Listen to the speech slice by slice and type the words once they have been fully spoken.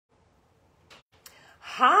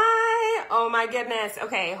Oh my goodness.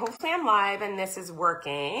 Okay, hopefully I'm live and this is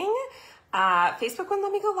working. Facebook wouldn't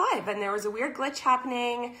let me go live and there was a weird glitch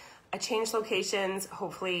happening. I changed locations.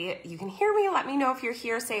 Hopefully you can hear me. Let me know if you're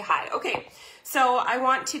here. Say hi. Okay, so I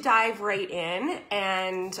want to dive right in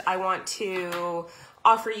and I want to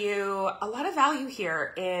offer you a lot of value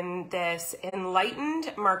here in this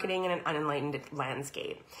enlightened marketing in an unenlightened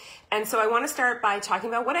landscape. And so I want to start by talking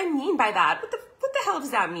about what I mean by that. What the hell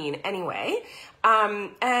does that mean anyway?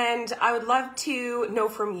 And I would love to know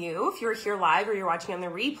from you, if you're here live or you're watching on the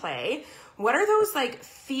replay, what are those like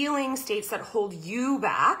feeling states that hold you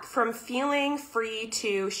back from feeling free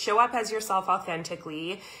to show up as yourself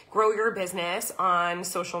authentically, grow your business on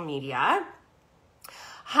social media?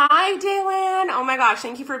 Hi, Daylan. Oh my gosh,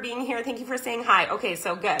 thank you for being here. Thank you for saying hi. Okay,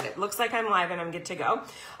 so good. It looks like I'm live and I'm good to go.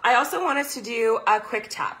 I also want us to do a quick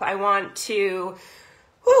tap. I want to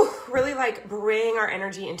really like bring our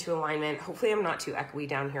energy into alignment. Hopefully I'm not too echoey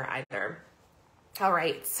down here either. All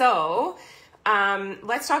right, so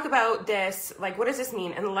let's talk about this. Like, what does this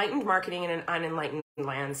mean? Enlightened marketing in an unenlightened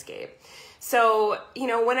landscape. So, you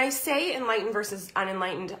know, when I say enlightened versus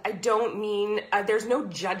unenlightened, I don't mean, there's no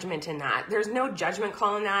judgment in that. There's no judgment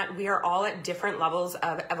call in that. We are all at different levels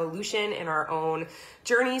of evolution in our own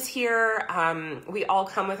journeys here. We all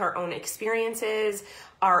come with our own experiences,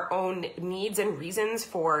 our own needs and reasons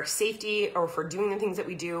for safety or for doing the things that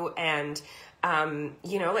we do and,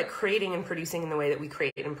 you know, like creating and producing in the way that we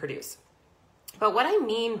create and produce. But what I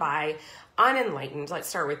mean by unenlightened, let's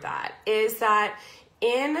start with that, is that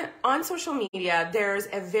on social media, there's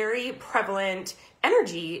a very prevalent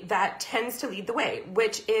energy that tends to lead the way,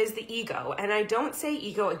 which is the ego. And I don't say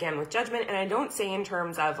ego again with judgment, and I don't say in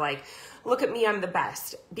terms of like, look at me, I'm the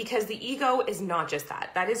best, because the ego is not just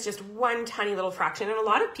that. That is just one tiny little fraction. And a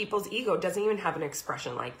lot of people's ego doesn't even have an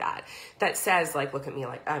expression like that, that says like, look at me,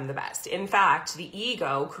 like I'm the best. In fact, the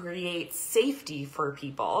ego creates safety for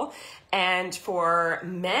people. And for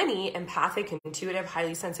many empathic, intuitive,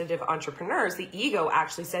 highly sensitive entrepreneurs, the ego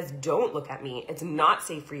actually says, don't look at me. It's not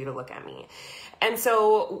safe for you to look at me. And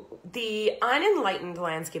so the unenlightened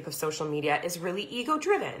landscape of social media is really ego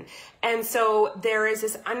driven. And so there is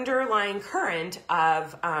this underlying current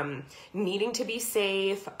of needing to be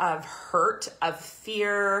safe, of hurt, of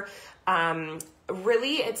fear.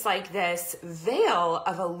 Really, it's like this veil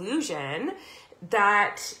of illusion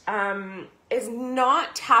that is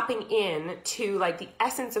not tapping in to like the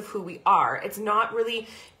essence of who we are. It's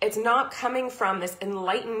not coming from this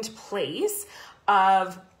enlightened place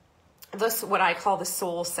of this, what I call the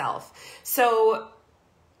soul self. So,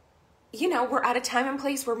 you know, we're at a time and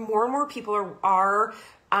place where more and more people are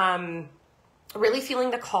really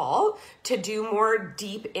feeling the call to do more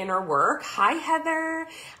deep inner work. Hi, Heather.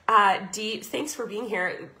 Thanks for being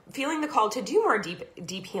here. Feeling the call to do more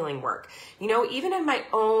deep healing work. You know, even in my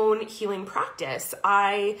own healing practice,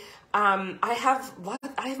 I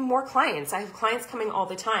have more clients. I have clients coming all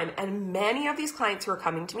the time. And many of these clients who are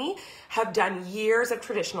coming to me have done years of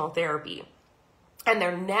traditional therapy. And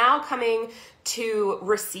they're now coming to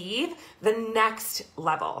receive the next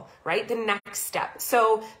level, right? The next step.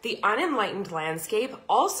 So the unenlightened landscape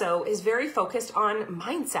also is very focused on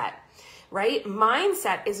mindset, right?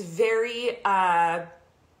 Mindset is very,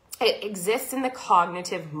 it exists in the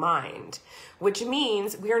cognitive mind, which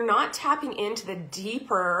means we are not tapping into the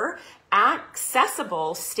deeper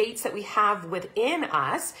accessible states that we have within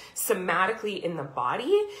us somatically in the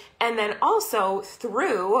body. And then also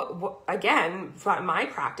through, again, my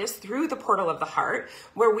practice, through the portal of the heart,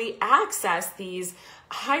 where we access these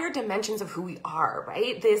higher dimensions of who we are,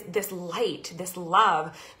 right? This light, this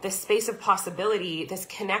love, this space of possibility, this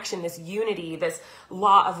connection, this unity, this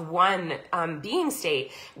law of one being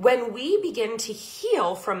state. When we begin to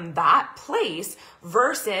heal from that place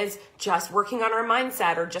versus just working on our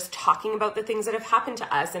mindset or just talking about the things that have happened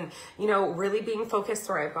to us and, you know, really being focused,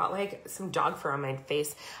 sorry, I've got like some dog fur on my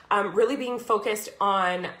face, really being focused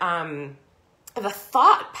on the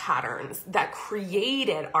thought patterns that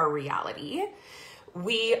created our reality,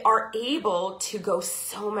 we are able to go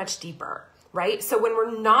so much deeper, right? So when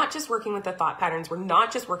we're not just working with the thought patterns, we're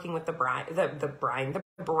not just working with the brain.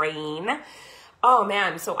 Oh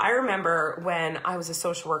man, so I remember when I was a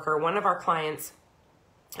social worker, one of our clients,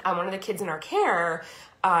 one of the kids in our care,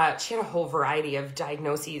 she had a whole variety of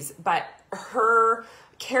diagnoses, but her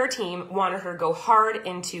care team wanted her to go hard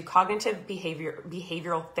into cognitive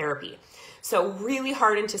behavioral therapy. So really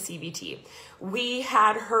hard into CBT. We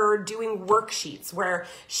had her doing worksheets where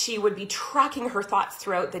she would be tracking her thoughts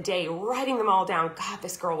throughout the day, writing them all down. God,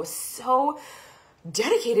 this girl was so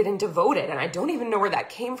dedicated and devoted. And I don't even know where that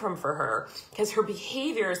came from for her because her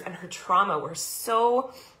behaviors and her trauma were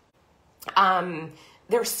so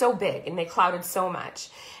they're so big and they clouded so much.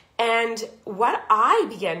 And what I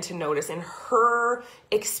began to notice in her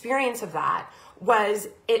experience of that was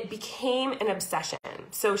it became an obsession.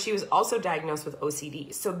 So she was also diagnosed with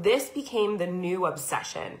OCD. So this became the new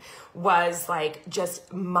obsession, was like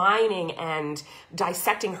just mining and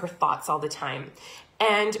dissecting her thoughts all the time.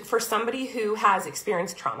 And for somebody who has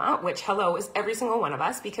experienced trauma, which hello is every single one of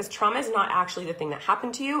us, because trauma is not actually the thing that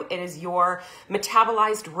happened to you. It is your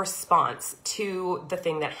metabolized response to the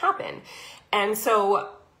thing that happened. And so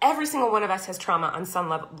every single one of us has trauma on some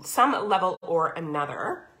level or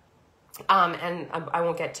another. And I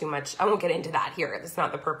won't get into that here. That's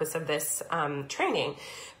not the purpose of this training.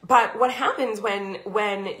 But what happens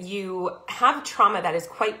when you have trauma that is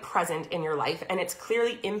quite present in your life, and it's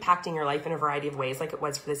clearly impacting your life in a variety of ways, like it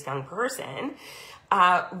was for this young person,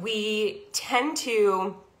 we tend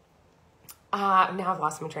to, now I've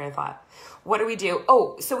lost my train of thought. What do we do?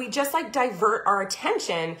 Oh, so we just like divert our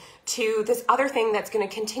attention to this other thing that's going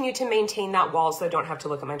to continue to maintain that wall so I don't have to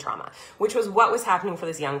look at my trauma, which was what was happening for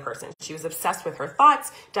this young person. She was obsessed with her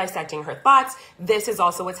thoughts, dissecting her thoughts. This is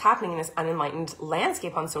also what's happening in this unenlightened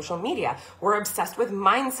landscape on social media. We're obsessed with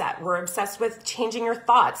mindset. We're obsessed with changing your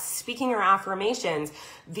thoughts, speaking your affirmations.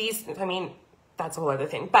 That's a whole other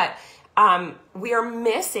thing. But we are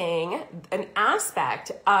missing an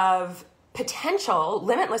aspect of potential,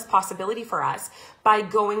 limitless possibility for us by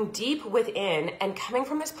going deep within and coming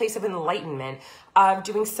from this place of enlightenment, of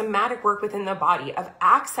doing somatic work within the body, of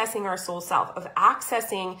accessing our soul self, of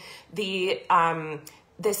accessing the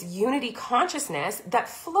this unity consciousness that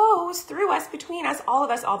flows through us, between us, all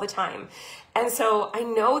the time. And so I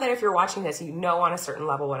know that if you're watching this, you know on a certain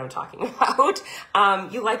level what I'm talking about.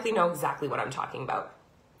 You likely know exactly what I'm talking about.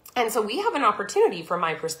 And so we have an opportunity, from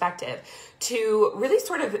my perspective, to really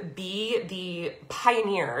sort of be the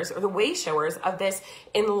pioneers or the way showers of this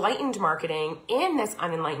enlightened marketing in this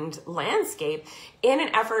unenlightened landscape, in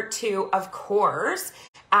an effort to, of course,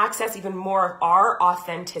 access even more of our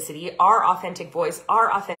authenticity, our authentic voice,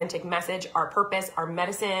 our authentic message, our purpose, our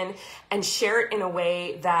medicine, and share it in a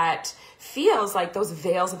way that feels like those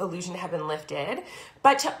veils of illusion have been lifted,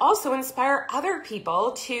 but to also inspire other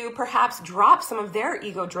people to perhaps drop some of their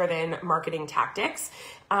ego-driven marketing tactics,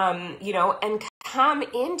 and come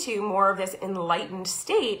into more of this enlightened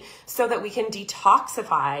state so that we can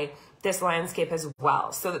detoxify this landscape as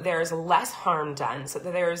well, so that there's less harm done, so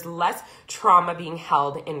that there's less trauma being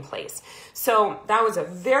held in place. So that was a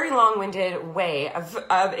very long-winded way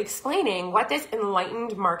of explaining what this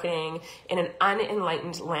enlightened marketing in an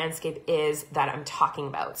unenlightened landscape is that I'm talking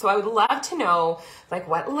about. So I would love to know, like,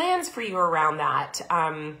 what lands for you around that.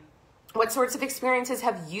 What sorts of experiences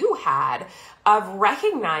have you had of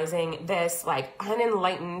recognizing this like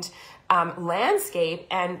unenlightened landscape,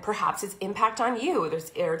 and perhaps its impact on you,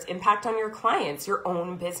 or its impact on your clients, your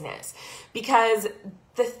own business? Because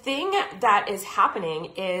the thing that is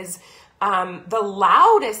happening is the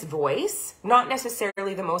loudest voice, not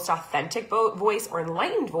necessarily the most authentic voice or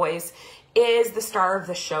enlightened voice, is the star of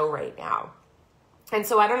the show right now. And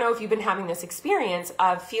so I don't know if you've been having this experience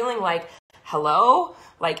of feeling like, hello,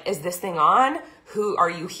 like, is this thing on? Who are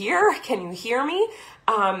you here? Can you hear me?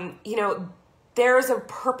 There's a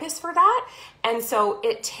purpose for that. And so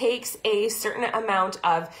it takes a certain amount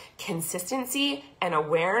of consistency and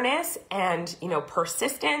awareness and,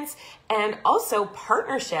 persistence, and also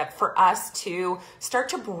partnership for us to start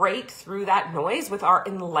to break through that noise with our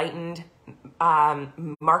enlightened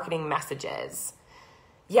marketing messages.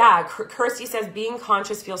 Yeah, Kirsty says being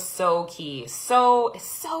conscious feels so key. So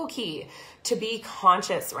key to be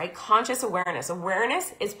conscious, right? Conscious awareness.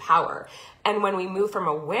 Awareness is power. And when we move from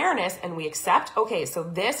awareness and we accept, okay, so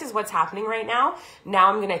this is what's happening right now. Now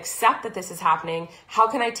I'm going to accept that this is happening. How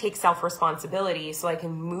can I take self-responsibility so I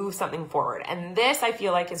can move something forward? And this, I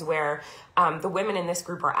feel like, is where the women in this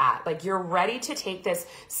group are at. Like, you're ready to take this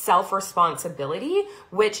self-responsibility,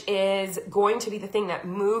 which is going to be the thing that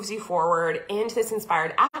moves you forward into this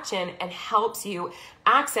inspired action and helps you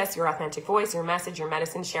access your authentic voice, your message, your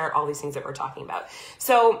medicine, share all these things that we're talking about.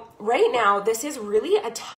 So right now, this is really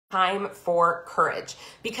a time for courage,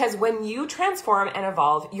 because when you transform and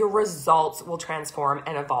evolve, your results will transform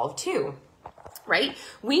and evolve too, right?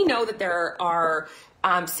 We know that there are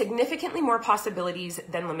significantly more possibilities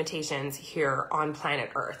than limitations here on planet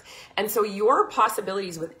Earth. And so your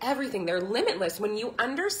possibilities with everything, they're limitless when you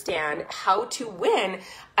understand how to win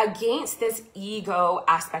against this ego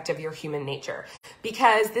aspect of your human nature.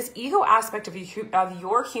 Because this ego aspect of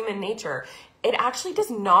your human nature, it actually does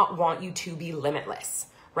not want you to be limitless,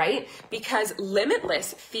 right? Because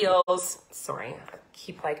limitless feels, sorry,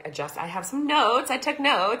 keep like adjust. I have some notes. I took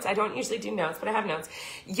notes. I don't usually do notes, but I have notes.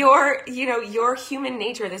 Your human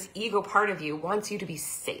nature, this ego part of you wants you to be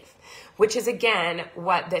safe, which is again,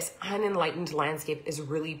 what this unenlightened landscape is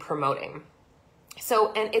really promoting.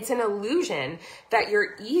 So, and it's an illusion that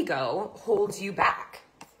your ego holds you back.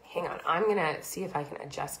 Hang on. I'm going to see if I can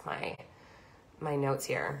adjust my notes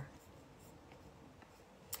here.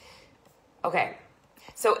 Okay.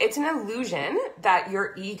 So it's an illusion that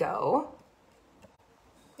your ego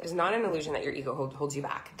is not an illusion that your ego holds you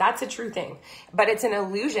back. That's a true thing. But it's an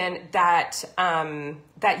illusion that,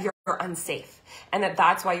 that you're unsafe and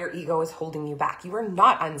that's why your ego is holding you back. You are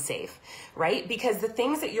not unsafe, right? Because the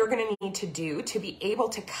things that you're going to need to do to be able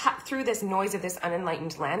to cut through this noise of this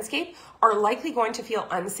unenlightened landscape are likely going to feel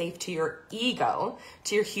unsafe to your ego,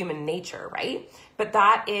 to your human nature, right? But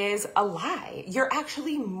that is a lie. You're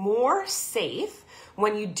actually more safe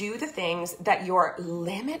when you do the things that your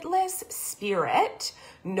limitless spirit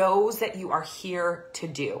knows that you are here to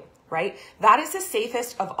do, right? That is the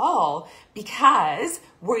safest of all because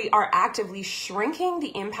we are actively shrinking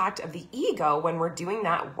the impact of the ego when we're doing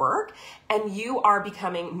that work, and you are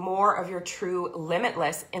becoming more of your true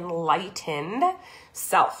limitless enlightened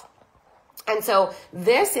self. And so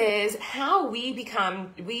this is how we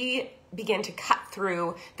begin to cut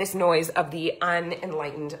through this noise of the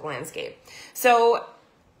unenlightened landscape. So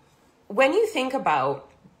when you think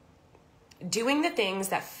about doing the things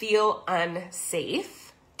that feel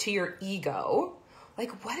unsafe to your ego,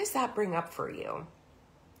 like what does that bring up for you?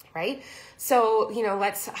 Right? So,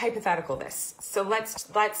 let's hypothetical this. So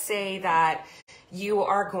let's say that you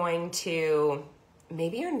are going to,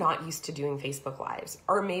 maybe you're not used to doing Facebook Lives,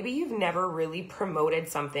 or maybe you've never really promoted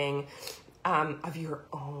something of your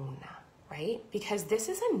own, right? Because this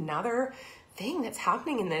is another thing that's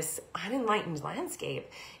happening in this unenlightened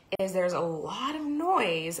landscape is there's a lot of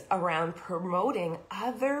noise around promoting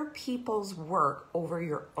other people's work over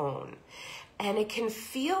your own. And it can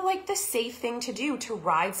feel like the safe thing to do to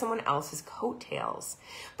ride someone else's coattails.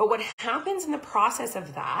 But what happens in the process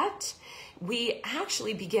of that, we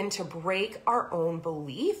actually begin to break our own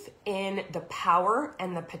belief in the power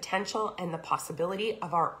and the potential and the possibility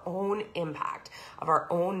of our own impact, of our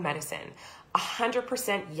own medicine.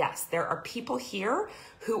 100% yes, there are people here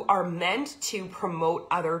who are meant to promote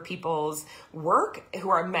other people's work,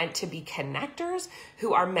 who are meant to be connectors,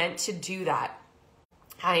 who are meant to do that.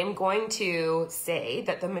 I am going to say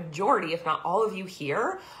that the majority, if not all of you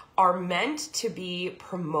here, are meant to be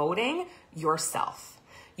promoting yourself.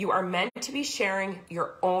 You are meant to be sharing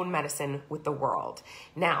your own medicine with the world.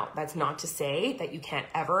 Now, that's not to say that you can't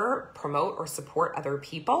ever promote or support other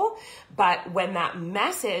people, but when that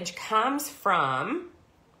message comes from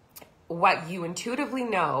what you intuitively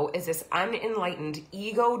know is this unenlightened,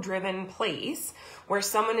 ego-driven place where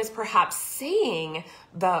someone is perhaps saying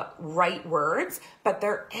the right words, but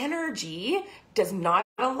their energy does not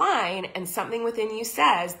align, and something within you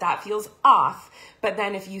says that feels off. But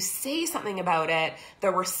then if you say something about it,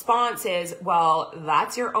 the response is, well,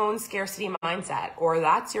 that's your own scarcity mindset, or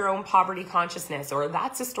that's your own poverty consciousness, or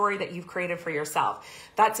that's a story that you've created for yourself.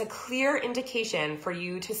 That's a clear indication for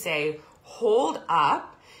you to say, hold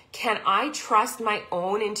up. Can I trust my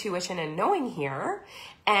own intuition and knowing here?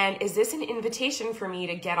 And is this an invitation for me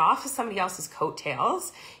to get off of somebody else's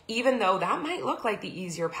coattails, even though that might look like the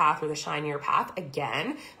easier path or the shinier path?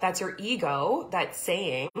 Again, that's your ego that's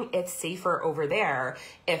saying it's safer over there.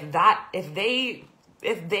 If they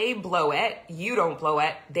blow it, you don't blow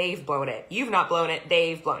it, they've blown it. You've not blown it,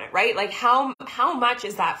 they've blown it, right? Like how much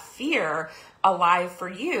is that fear alive for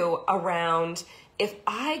you around, if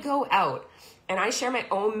I go out and I share my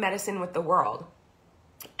own medicine with the world,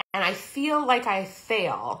 and I feel like I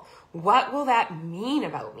fail, what will that mean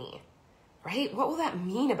about me? Right? What will that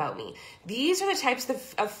mean about me? These are the types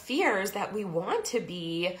of fears that we want to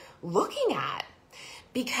be looking at.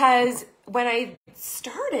 Because when I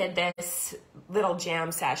started this little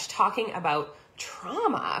jam sesh talking about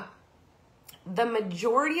trauma, the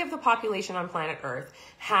majority of the population on planet Earth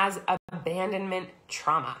has abandonment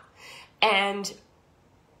trauma. And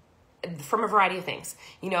from a variety of things,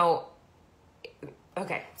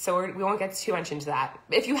 okay, so we won't get too much into that.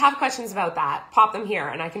 If you have questions about that, pop them here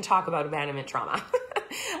and I can talk about abandonment trauma.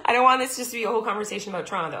 I don't want this just to be a whole conversation about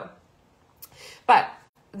trauma though. But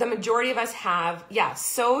the majority of us have,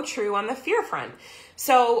 so true on the fear front.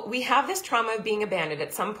 So we have this trauma of being abandoned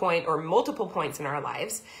at some point or multiple points in our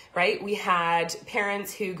lives, right? We had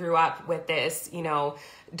parents who grew up with this,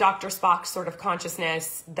 Dr. Spock sort of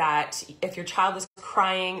consciousness that if your child is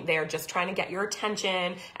crying, they're just trying to get your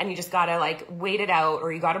attention and you just gotta like wait it out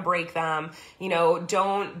or you gotta break them.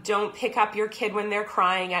 Don't pick up your kid when they're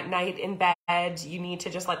crying at night in bed. You need to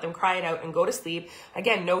just let them cry it out and go to sleep.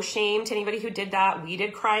 Again, no shame to anybody who did that. We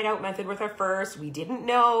did cry it out method with our first. We didn't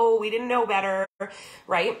know better,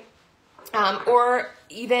 right? Or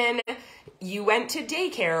even you went to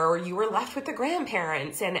daycare or you were left with the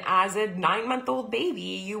grandparents and as a 9-month-old baby,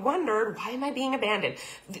 you wondered, why am I being abandoned?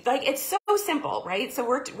 Like, it's so simple, right? So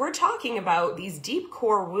we're talking about these deep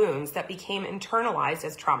core wounds that became internalized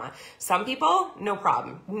as trauma. Some people, no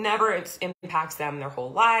problem. Never impacts them their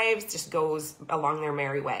whole lives, just goes along their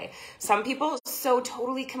merry way. Some people, so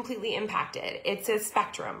totally, completely impacted. It's a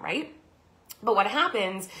spectrum, right? But what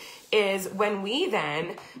happens is when we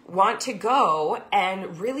then want to go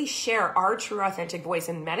and really share our true authentic voice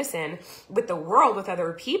in medicine with the world, with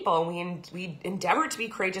other people, we endeavor to be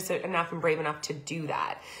courageous enough and brave enough to do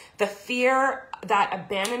that. The fear, that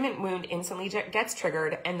abandonment wound instantly gets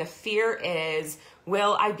triggered, and the fear is,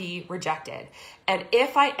 will I be rejected? And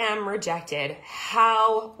if I am rejected,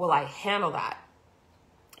 how will I handle that?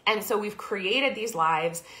 And so we've created these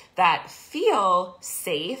lives that feel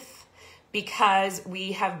safe because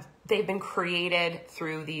they've been created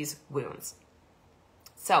through these wounds.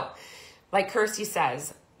 So, like Kirsty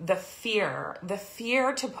says, the fear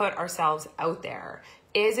to put ourselves out there.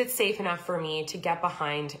 Is it safe enough for me to get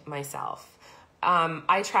behind myself?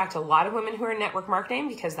 I attract a lot of women who are in network marketing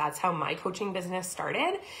because that's how my coaching business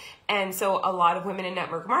started. And so a lot of women in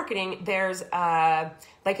network marketing, there's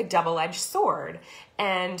like a double-edged sword.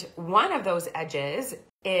 And one of those edges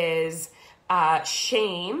is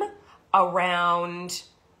shame around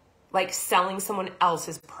like selling someone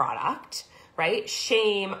else's product, right?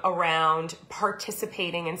 Shame around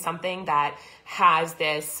participating in something that has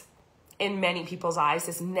this, in many people's eyes,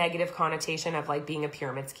 this negative connotation of like being a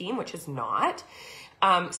pyramid scheme, which is not.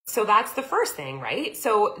 So that's the first thing, right?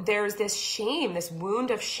 So there's this shame, this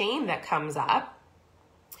wound of shame that comes up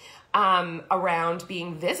around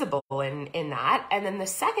being visible in that. And then the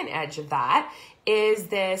second edge of that is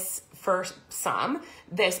this, for some,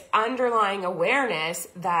 this underlying awareness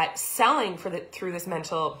that selling through this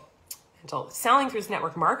network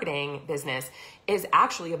marketing business is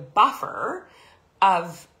actually a buffer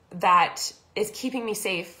of that is keeping me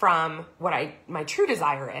safe from what my true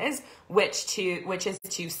desire is, which is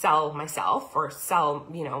to sell myself or sell,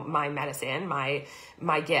 my medicine, my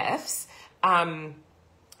gifts. And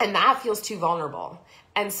that feels too vulnerable.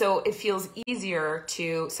 And so it feels easier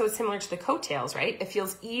so it's similar to the coattails, right? It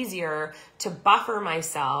feels easier to buffer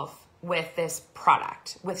myself with this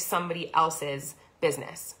product, with somebody else's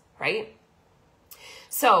business, right?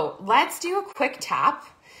 So let's do a quick tap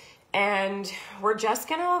and we're just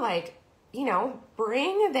gonna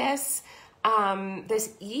bring this,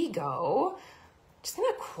 this ego, just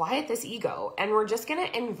gonna quiet this ego and we're just gonna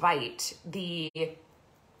invite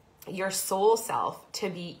your soul self to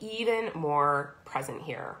be even more present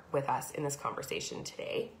here with us in this conversation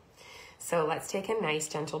today. So let's take a nice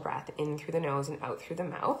gentle breath in through the nose and out through the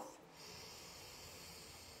mouth.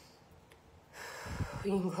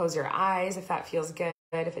 You can close your eyes if that feels good,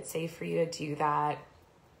 if it's safe for you to do that.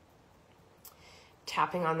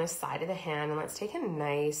 Tapping on this side of the hand, and let's take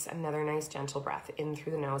another nice gentle breath in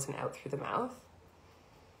through the nose and out through the mouth.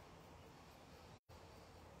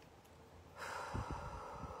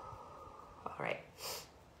 All right.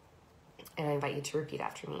 And I invite you to repeat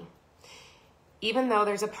after me. Even though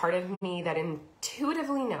there's a part of me that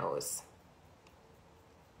intuitively knows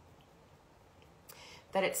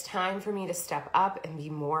that it's time for me to step up and be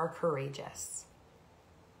more courageous.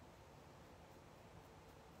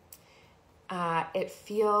 It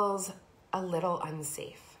feels a little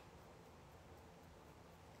unsafe.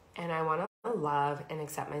 And I want to love and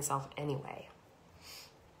accept myself anyway.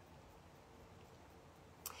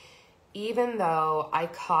 Even though I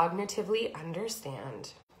cognitively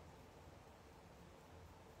understand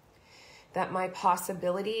that my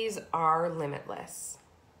possibilities are limitless,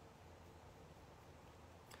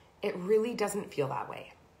 it really doesn't feel that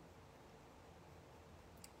way.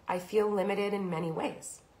 I feel limited in many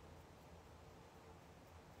ways.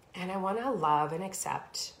 And I want to love and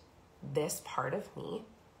accept this part of me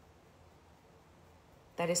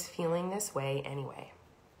that is feeling this way anyway.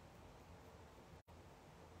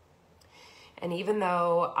 And even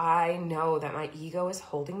though I know that my ego is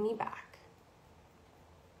holding me back,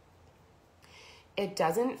 it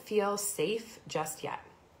doesn't feel safe just yet.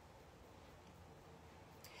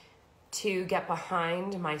 to get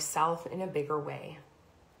behind myself in a bigger way.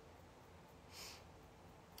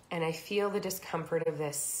 And I feel the discomfort of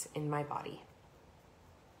this in my body.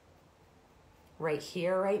 Right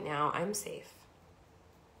here, right now, I'm safe.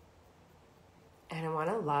 And I want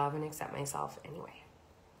to love and accept myself anyway.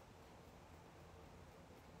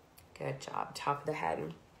 Good job. Top of the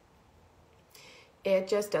head. It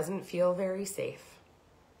just doesn't feel very safe.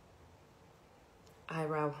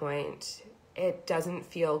 Eyebrow point. It doesn't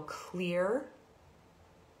feel clear.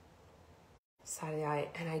 Side of the eye.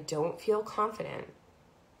 And I don't feel confident.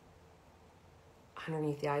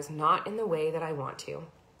 Underneath the eyes. Not in the way that I want to.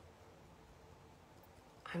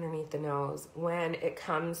 Underneath the nose. When it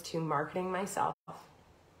comes to marketing myself.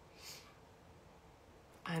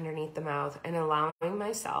 Underneath the mouth. And allowing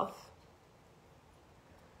myself,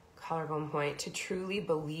 collarbone point, to truly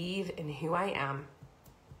believe in who I am.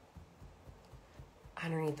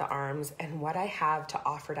 Underneath the arms and what I have to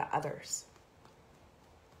offer to others.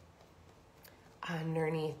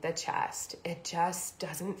 Underneath the chest. It just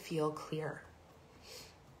doesn't feel clear.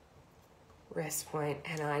 Wrist point,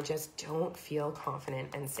 and I just don't feel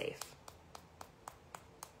confident and safe.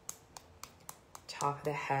 Top of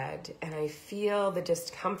the head, and I feel the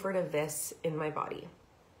discomfort of this in my body.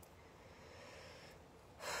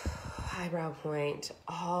 Eyebrow point,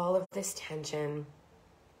 all of this tension.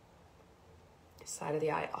 Side of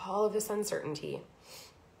the eye, all of this uncertainty.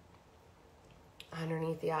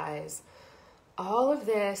 Underneath the eyes, all of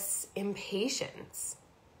this impatience.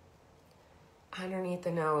 Underneath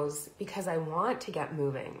the nose, because I want to get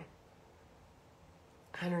moving.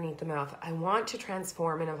 Underneath the mouth, I want to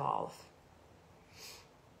transform and evolve.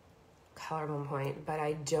 Collarbone point, but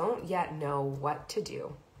I don't yet know what to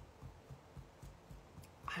do.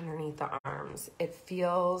 Underneath the arms, it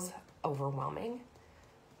feels overwhelming.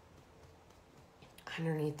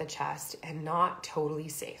 Underneath the chest, and not totally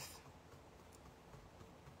safe.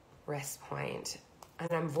 Wrist point, and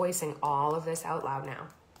I'm voicing all of this out loud now.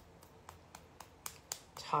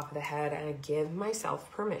 Top of the head, and I give myself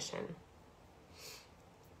permission.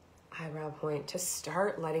 Eyebrow point, to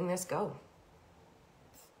start letting this go.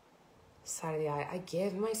 Side of the eye, I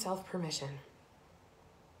give myself permission.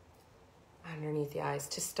 Underneath the eyes,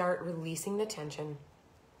 to start releasing the tension.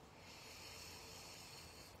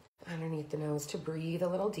 Underneath the nose, to breathe a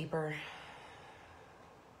little deeper.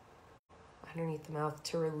 Underneath the mouth,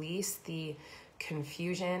 to release the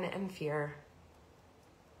confusion and fear.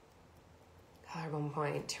 Collarbone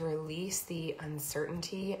point, to release the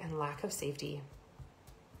uncertainty and lack of safety.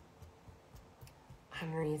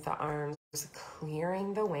 Underneath the arms,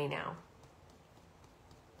 clearing the way now.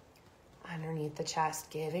 Underneath the chest,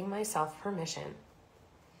 giving myself permission.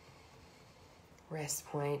 Wrist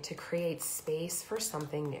point, to create space for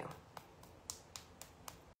something new.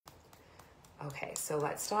 Okay, so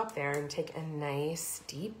let's stop there and take a nice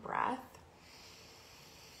deep breath.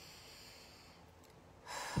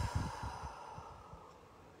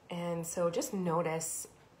 And so just notice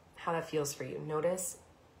how that feels for you. Notice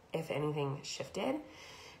if anything shifted,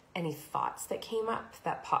 any thoughts that came up,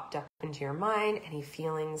 that popped up into your mind, any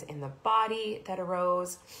feelings in the body that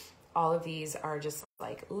arose. All of these are just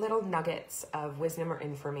like little nuggets of wisdom or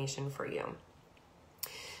information for you.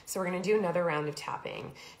 So we're going to do another round of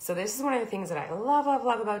tapping. So this is one of the things that I love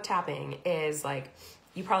about tapping is like,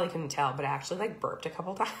 you probably couldn't tell, but I actually like burped a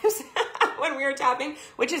couple times when we were tapping,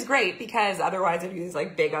 which is great because otherwise I'd use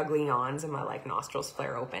like big ugly yawns and my like nostrils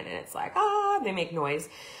flare open and it's like, they make noise.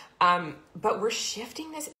 But we're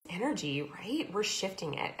shifting this energy, right? We're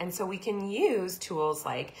shifting it. And so we can use tools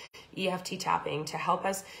like EFT tapping to help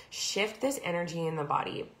us shift this energy in the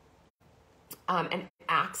body. And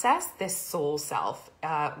access this soul self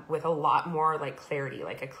with a lot more like clarity,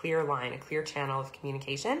 like a clear line, a clear channel of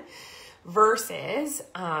communication versus,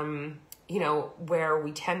 where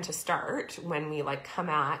we tend to start when we like come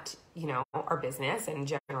at, our business and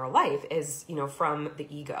general life is, from the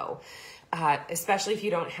ego. Especially if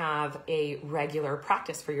you don't have a regular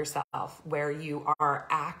practice for yourself where you are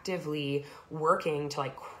actively working to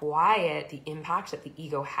like quiet the impact that the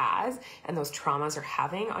ego has and those traumas are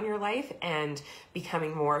having on your life and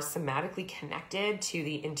becoming more somatically connected to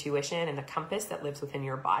the intuition and the compass that lives within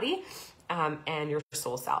your body and your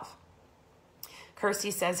soul self.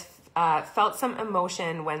 Kirsty says, felt some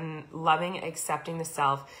emotion when loving, accepting the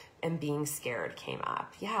self and being scared came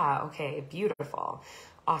up. Yeah, okay, beautiful.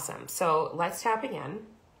 Awesome. So let's tap again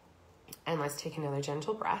and let's take another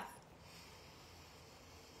gentle breath.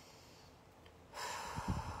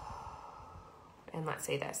 And let's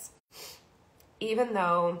say this. Even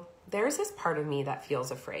though there's this part of me that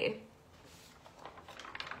feels afraid,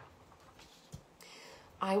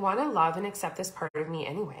 I want to love and accept this part of me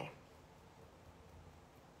anyway.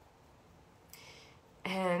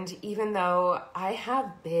 And even though I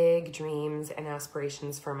have big dreams and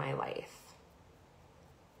aspirations for my life,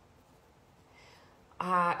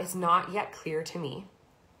 it's not yet clear to me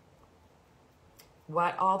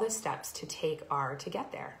what all the steps to take are to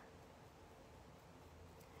get there.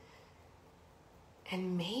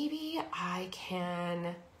 And maybe I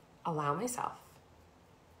can allow myself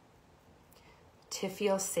to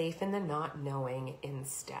feel safe in the not knowing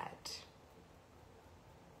instead.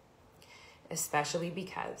 Especially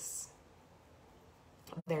because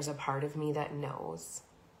there's a part of me that knows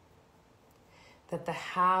that the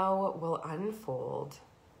how will unfold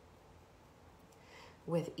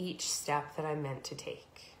with each step that I'm meant to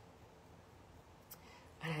take.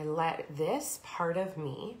 And I let this part of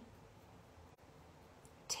me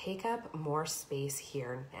take up more space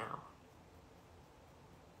here now.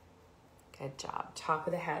 Good job. Top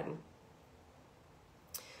of the head.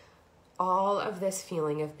 All of this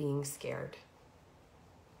feeling of being scared.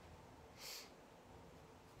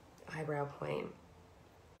 Eyebrow point.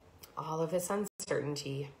 All of this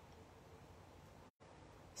uncertainty.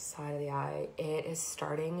 Side of the eye. It is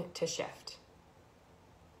starting to shift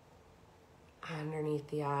underneath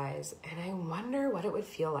the eyes. And I wonder what it would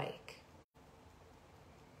feel like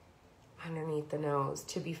underneath the nose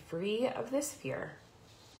to be free of this fear.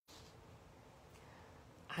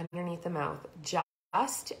 Underneath the mouth,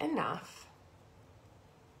 just enough,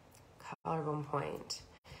 collarbone point,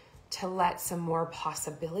 to let some more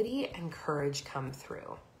possibility and courage come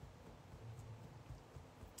through.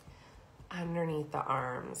 Underneath the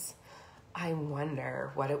arms, I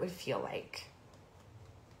wonder what it would feel like.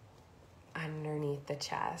 Underneath the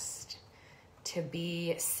chest, to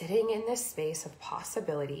be sitting in this space of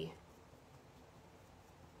possibility,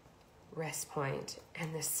 wrist point,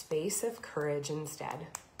 and the space of courage instead.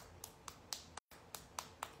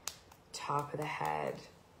 Top of the head.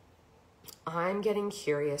 I'm getting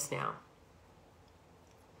curious now.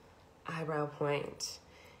 Eyebrow point.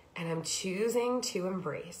 And I'm choosing to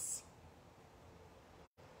embrace,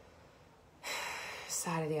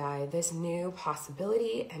 side of the eye, this new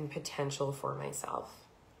possibility and potential for myself.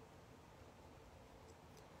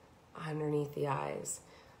 Underneath the eyes,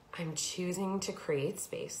 I'm choosing to create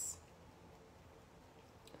space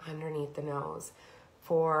underneath the nose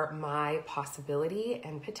for my possibility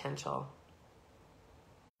and potential.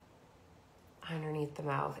 Underneath the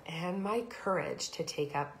mouth, and my courage to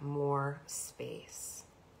take up more space.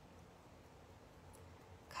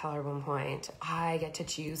 Collarbone point, I get to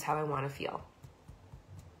choose how I want to feel.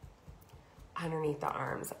 Underneath the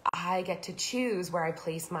arms, I get to choose where I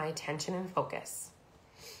place my attention and focus.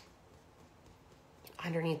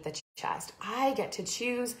 Underneath the chest, I get to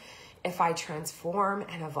choose if I transform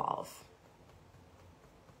and evolve.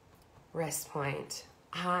 Wrist point,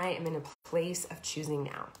 I am in a place of choosing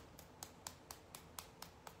now.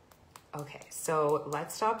 Okay, so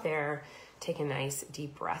let's stop there. Take a nice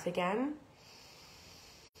deep breath again.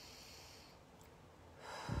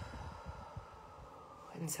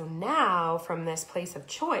 And so now, from this place of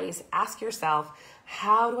choice, ask yourself,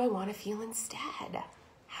 how do I want to feel instead?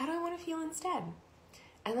 How do I want to feel instead?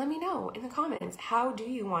 And let me know in the comments, how do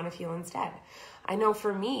you want to feel instead? I know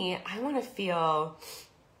for me, I want to feel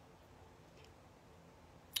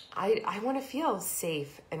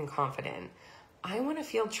safe and confident. I want to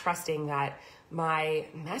feel trusting that my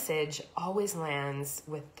message always lands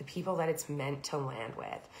with the people that it's meant to land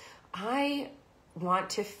with. I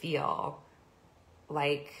want to feel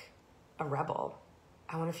like a rebel.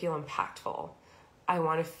 I want to feel impactful. I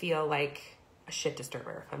want to feel like a shit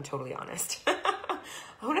disturber, if I'm totally honest.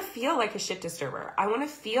 I want to feel like a shit disturber. I want to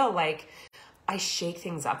feel like I shake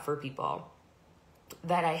things up for people,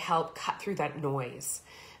 that I help cut through that noise.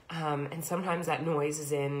 And sometimes that noise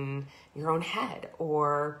is in your own head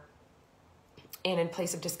or in a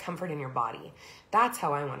place of discomfort in your body. That's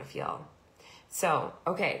how I want to feel. So,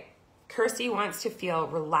 okay, Kirsty wants to feel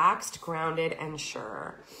relaxed, grounded, and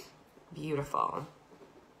sure. Beautiful.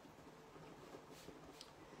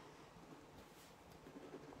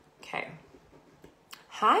 Okay.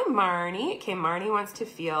 Hi, Marnie. Okay, Marnie wants to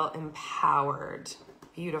feel empowered.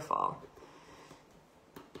 Beautiful.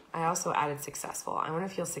 I also added successful. I want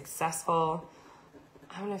to feel successful.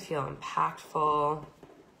 I want to feel impactful.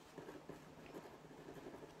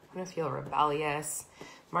 I want to feel rebellious.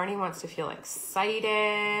 Marnie wants to feel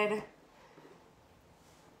excited.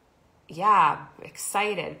 Yeah,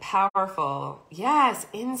 excited, powerful. Yes,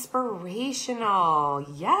 inspirational.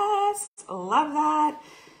 Yes, love that.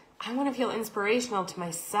 I want to feel inspirational to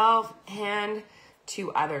myself and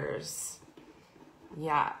to others.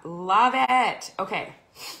 Yeah, love it. Okay.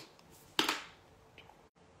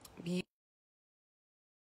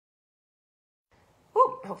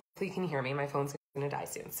 Hopefully you can hear me. My phone's going to die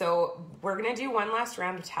soon. So we're going to do one last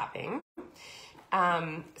round of tapping.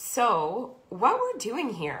 So what we're doing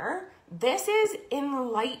here, this is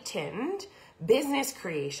enlightened business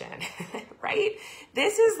creation, right?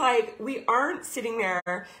 This is like, we aren't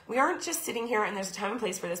just sitting here and there's a time and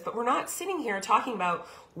place for this, but we're not sitting here talking about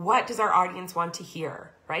what does our audience want to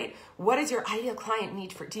hear, right? What does your ideal client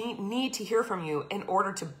need to hear from you in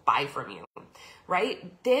order to buy from you,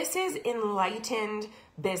 right? This is enlightened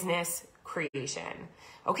business creation.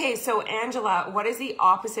 Okay, so Angela, what is the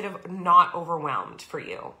opposite of not overwhelmed for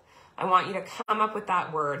you? I want you to come up with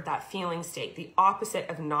that word, that feeling state, the opposite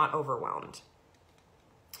of not overwhelmed.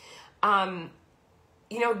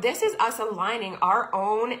 This is us aligning our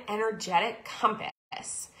own energetic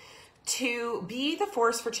compass to be the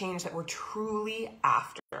force for change that we're truly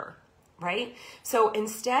after, right? So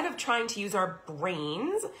instead of trying to use our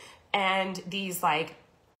brains and these like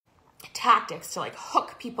tactics to like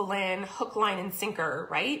hook people in, hook, line, and sinker,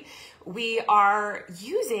 right? We are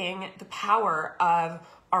using the power of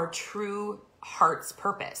our true heart's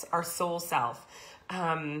purpose, our soul self,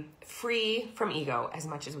 free from ego as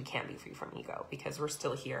much as we can be free from ego because we're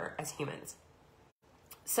still here as humans.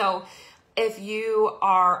 So if you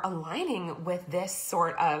are aligning with this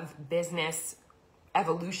sort of business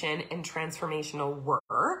evolution and transformational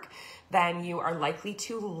work, then you are likely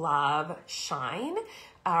to love Shine,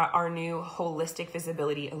 our new holistic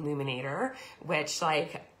visibility illuminator, which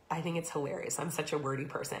like, I think it's hilarious. I'm such a wordy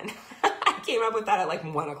person. I came up with that at like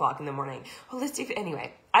 1 o'clock in the morning.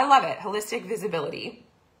 Anyway, I love it. Holistic visibility,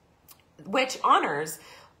 which honors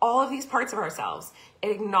all of these parts of ourselves. It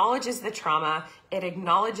acknowledges the trauma. It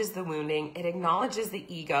acknowledges the wounding. It acknowledges the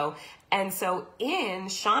ego. And so in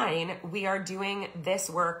Shine, we are doing this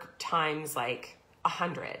work times like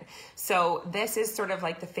 100. So this is sort of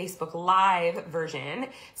like the Facebook Live version.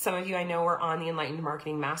 Some of you I know are on the Enlightened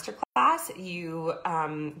Marketing Masterclass. You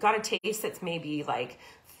got a taste that's maybe like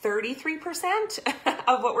 33%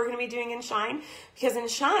 of what we're going to be doing in Shine. Because in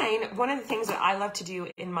Shine, one of the things that I love to do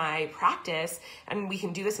in my practice, and we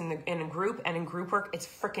can do this in a group, and in group work, it's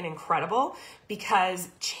freaking incredible because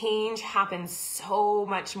change happens so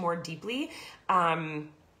much more deeply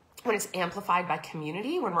when it's amplified by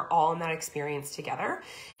community, when we're all in that experience together.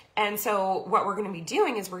 And so what we're going to be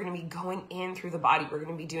doing is we're going to be going in through the body. We're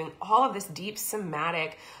going to be doing all of this deep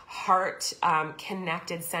somatic, heart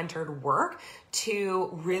connected, centered work to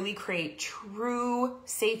really create true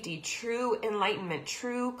safety, true enlightenment,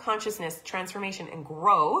 true consciousness, transformation, and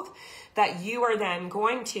growth that you are then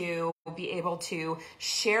going to be able to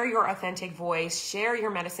share your authentic voice, share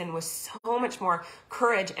your medicine with so much more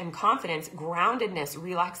courage and confidence, groundedness,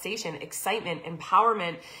 relaxation, excitement,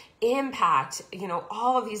 empowerment, impact,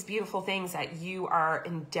 all of these beautiful things that you are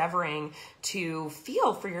endeavoring to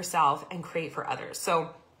feel for yourself and create for others.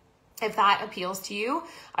 So if that appeals to you,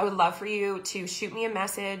 I would love for you to shoot me a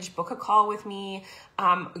message, book a call with me.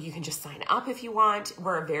 You can just sign up if you want.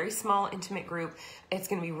 We're a very small, intimate group. It's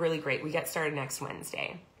going to be really great. We get started next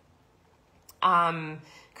Wednesday.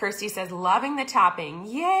 Kirsty says, loving the tapping.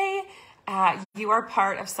 Yay. You are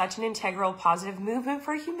part of such an integral, positive movement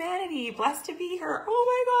for humanity. Blessed to be here. Oh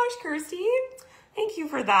my gosh, Kirsty. Thank you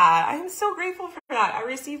for that. I'm so grateful for that. I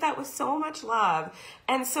received that with so much love.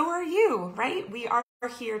 And so are you, right? We are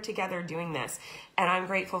here together doing this. And I'm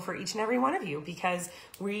grateful for each and every one of you because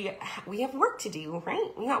we have work to do,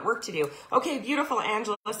 right? We got work to do. Okay, beautiful.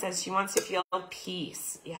 Angela says she wants to feel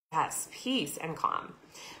peace. Yes, peace and calm.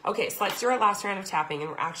 Okay, so let's do our last round of tapping, and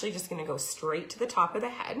we're actually just going to go straight to the top of the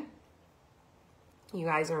head. You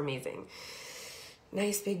guys are amazing.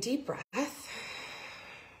 Nice big deep breath.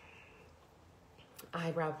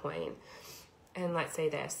 Eyebrow point. And let's say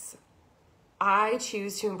this. I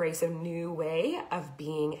choose to embrace a new way of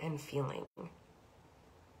being and feeling.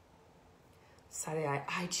 Side of the eye.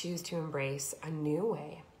 I choose to embrace a new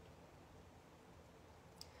way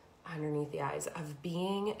underneath the eyes of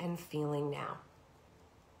being and feeling now.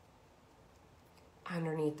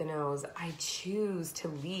 Underneath the nose, I choose to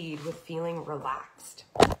lead with feeling relaxed.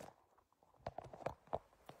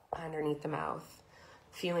 Underneath the mouth,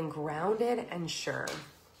 feeling grounded and sure.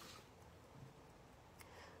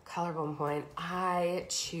 Collarbone point, I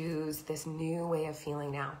choose this new way of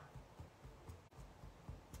feeling now.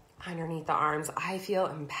 Underneath the arms, I feel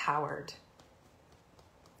empowered.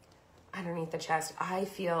 Underneath the chest, I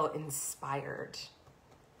feel inspired.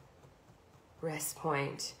 Wrist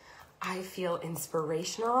point, I feel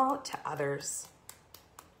inspirational to others.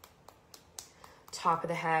 Top of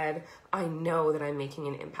the head, I know that I'm making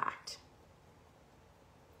an impact.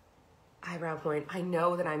 Eyebrow point, I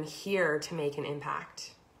know that I'm here to make an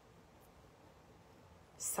impact.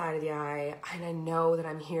 side of the eye, and I know that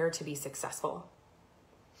I'm here to be successful.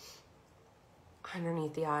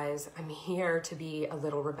 Underneath the eyes, I'm here to be a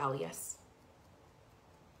little rebellious.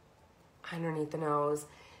 Underneath the nose,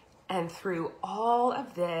 and through all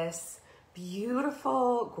of this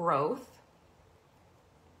beautiful growth,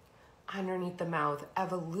 underneath the mouth,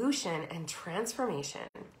 evolution and transformation.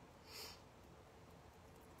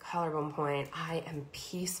 Collarbone point, I am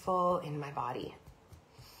peaceful in my body.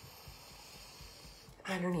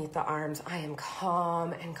 Underneath the arms, I am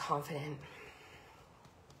calm and confident.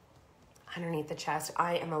 Underneath the chest,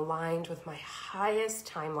 I am aligned with my highest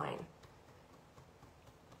timeline.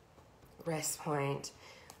 Wrist point,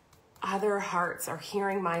 other hearts are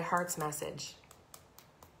hearing my heart's message.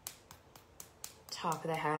 Top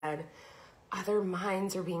of the head, other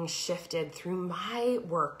minds are being shifted through my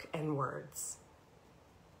work and words.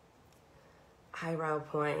 Eyebrow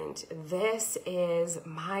point, this is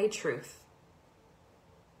my truth.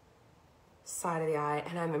 Side of the eye,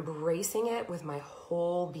 and I'm embracing it with my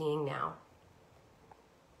whole being now.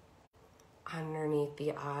 Underneath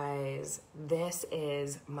the eyes, this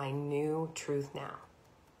is my new truth now.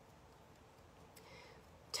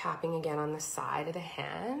 Tapping again on the side of the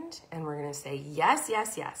hand, and we're going to say yes,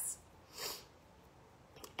 yes, yes.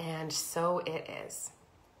 And so it is.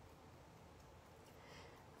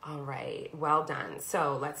 All right, well done.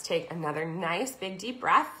 So let's take another nice big deep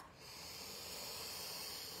breath.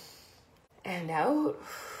 And out.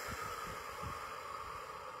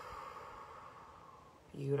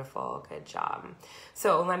 Beautiful, good job.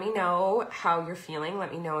 So let me know how you're feeling.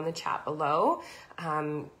 Let me know in the chat below.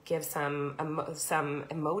 Give some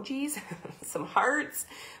emojis, some hearts.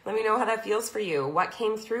 Let me know how that feels for you. What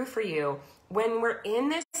came through for you? When we're in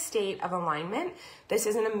this state of alignment, this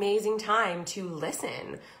is an amazing time to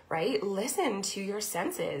listen, right? Listen to your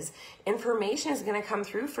senses. Information is going to come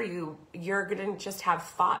through for you. You're going to just have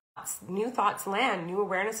thoughts, new thoughts land, new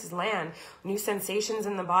awarenesses land, new sensations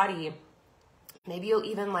in the body. Maybe you'll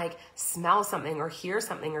even like smell something or hear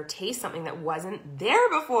something or taste something that wasn't there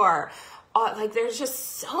before. Like there's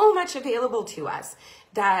just so much available to us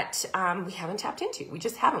that we haven't tapped into. We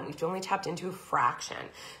just haven't. We've only tapped into a fraction.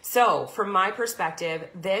 So from my perspective,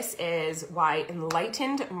 this is why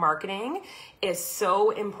enlightened marketing is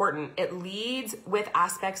so important. It leads with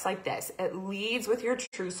aspects like this. It leads with your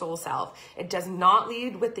true soul self. It does not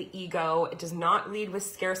lead with the ego. It does not lead with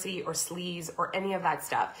scarcity or sleaze or any of that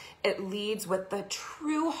stuff. It leads with the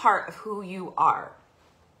true heart of who you are.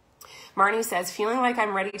 Marnie says, feeling like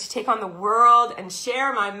I'm ready to take on the world and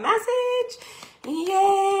share my message.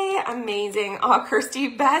 Yay, amazing. Oh, Kirsty,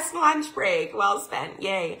 best lunch break. Well spent.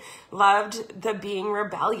 Yay. Loved the being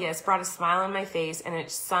rebellious, brought a smile on my face, and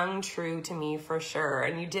it sung true to me for sure.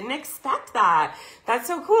 And you didn't expect that. That's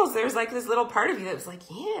so cool. So there's like this little part of you that was like,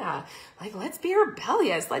 yeah, like let's be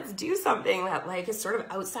rebellious. Let's do something that like is sort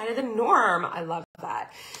of outside of the norm. I love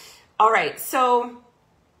that. All right. So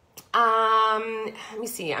let me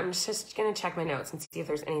see. I'm just going to check my notes and see if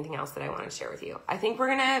there's anything else that I want to share with you. I think we're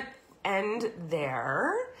going to end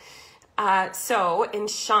there. So in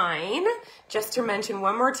Shine, just to mention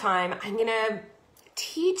one more time, I'm going to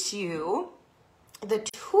teach you the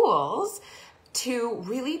tools to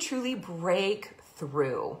really truly break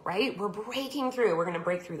through, right? We're breaking through. We're going to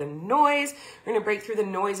break through the noise. We're going to break through the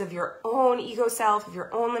noise of your own ego self, of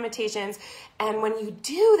your own limitations. And when you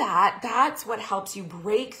do that, that's what helps you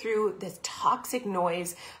break through this toxic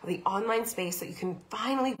noise of the online space so that you can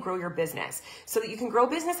finally grow your business, so that you can grow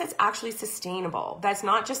business that's actually sustainable. That's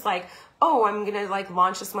not just like, oh, I'm going to like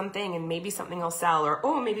launch this one thing and maybe something will sell, or,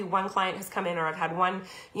 oh, maybe one client has come in, or I've had one,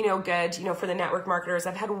 good, for the network marketers,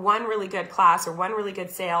 I've had one really good class or one really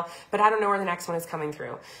good sale, but I don't know where the next one is coming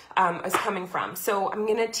from. So I'm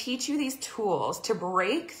going to teach you these tools to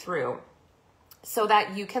break through so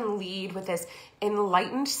that you can lead with this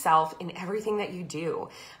enlightened self in everything that you do.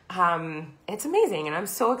 It's amazing, and I'm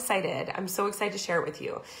so excited. I'm so excited to share it with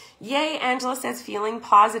you. Yay, Angela says, feeling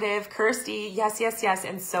positive. Kirsty, yes, yes, yes,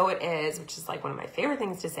 and so it is, which is like one of my favorite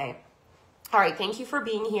things to say. All right, thank you for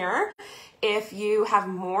being here. If you have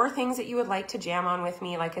more things that you would like to jam on with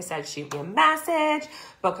me, like I said, shoot me a message,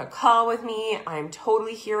 book a call with me. I'm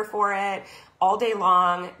totally here for it all day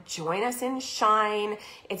long. Join us in Shine.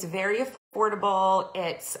 It's very affordable.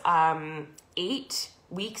 It's 8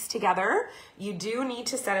 weeks together. You do need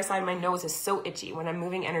to set aside, my nose is so itchy. When I'm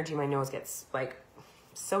moving energy, my nose gets like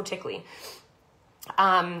so tickly.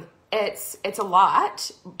 It's a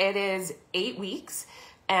lot. It is 8 weeks.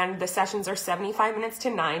 And the sessions are 75 minutes to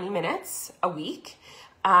 90 minutes a week.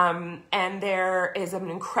 And there is an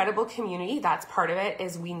incredible community. That's part of it,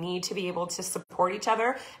 is we need to be able to support each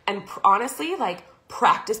other and honestly, like,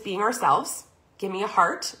 practice being ourselves. Give me a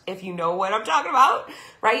heart if you know what I'm talking about,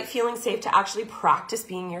 right? Feeling safe to actually practice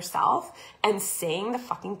being yourself and saying the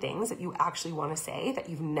fucking things that you actually want to say that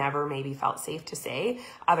you've never maybe felt safe to say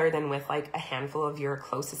other than with like a handful of your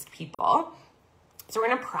closest people. So we're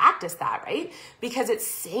going to practice that, right? Because it's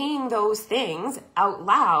saying those things out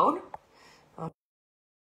loud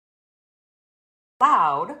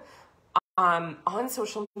on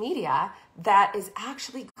social media that is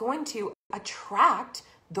actually going to attract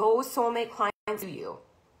those soulmate clients to you.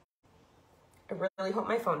 I really hope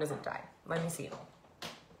my phone doesn't die. Let me see.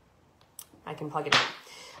 I can plug it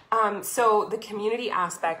in. So the community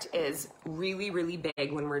aspect is really, really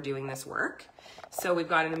big when we're doing this work. So we've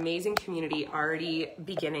got an amazing community already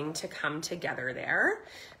beginning to come together there.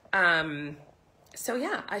 So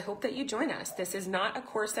yeah, I hope that you join us. This is not a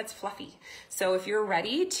course that's fluffy. So if you're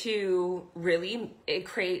ready to really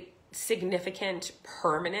create significant,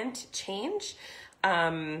 permanent change,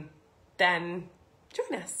 then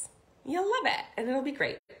join us. You'll love it and it'll be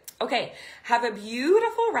great. Okay, have a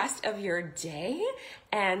beautiful rest of your day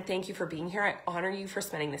and thank you for being here. I honor you for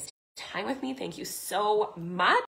spending this time with me. Thank you so much.